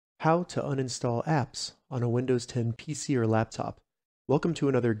How to uninstall apps on a Windows 10 PC or laptop. Welcome to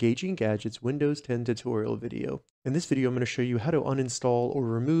another Gauging Gadgets Windows 10 tutorial video. In this video, I'm going to show you how to uninstall or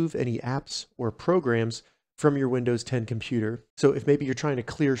remove any apps or programs from your Windows 10 computer. So if maybe you're trying to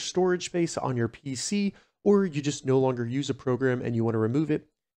clear storage space on your PC, or you just no longer use a program and you want to remove it,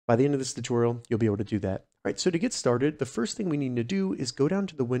 by the end of this tutorial, you'll be able to do that. All right, so to get started, the first thing we need to do is go down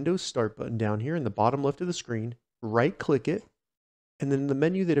to the Windows Start button down here in the bottom left of the screen, right-click it, and then in the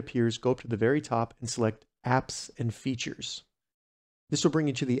menu that appears, go up to the very top and select Apps and Features. This will bring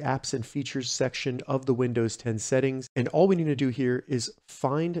you to the Apps and Features section of the Windows 10 settings, and all we need to do here is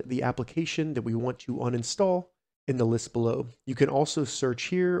find the application that we want to uninstall in the list below. You can also search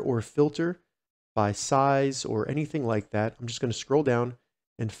here or filter by size or anything like that. I'm just going to scroll down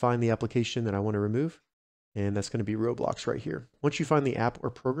and find the application that I want to remove, and that's going to be Roblox right here. Once you find the app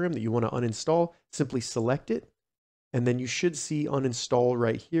or program that you want to uninstall, simply select it, and then you should see uninstall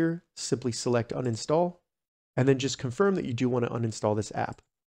right here. Simply select uninstall, and then just confirm that you do want to uninstall this app.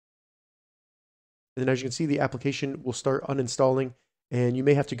 And then as you can see, the application will start uninstalling, and you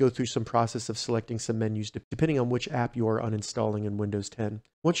may have to go through some process of selecting some menus depending on which app you are uninstalling in Windows 10.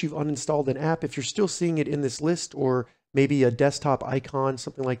 Once you've uninstalled an app, if you're still seeing it in this list or maybe a desktop icon,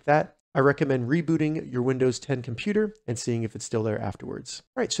 something like that, I recommend rebooting your Windows 10 computer and seeing if it's still there afterwards.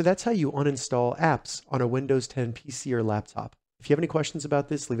 All right, so that's how you uninstall apps on a Windows 10 PC or laptop. If you have any questions about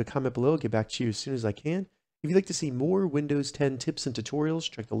this, leave a comment below. I'll get back to you as soon as I can. If you'd like to see more Windows 10 tips and tutorials,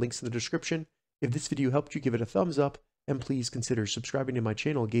 check the links in the description. If this video helped you, give it a thumbs up, and please consider subscribing to my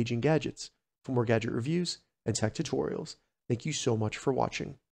channel, Gauging Gadgets, for more gadget reviews and tech tutorials. Thank you so much for watching.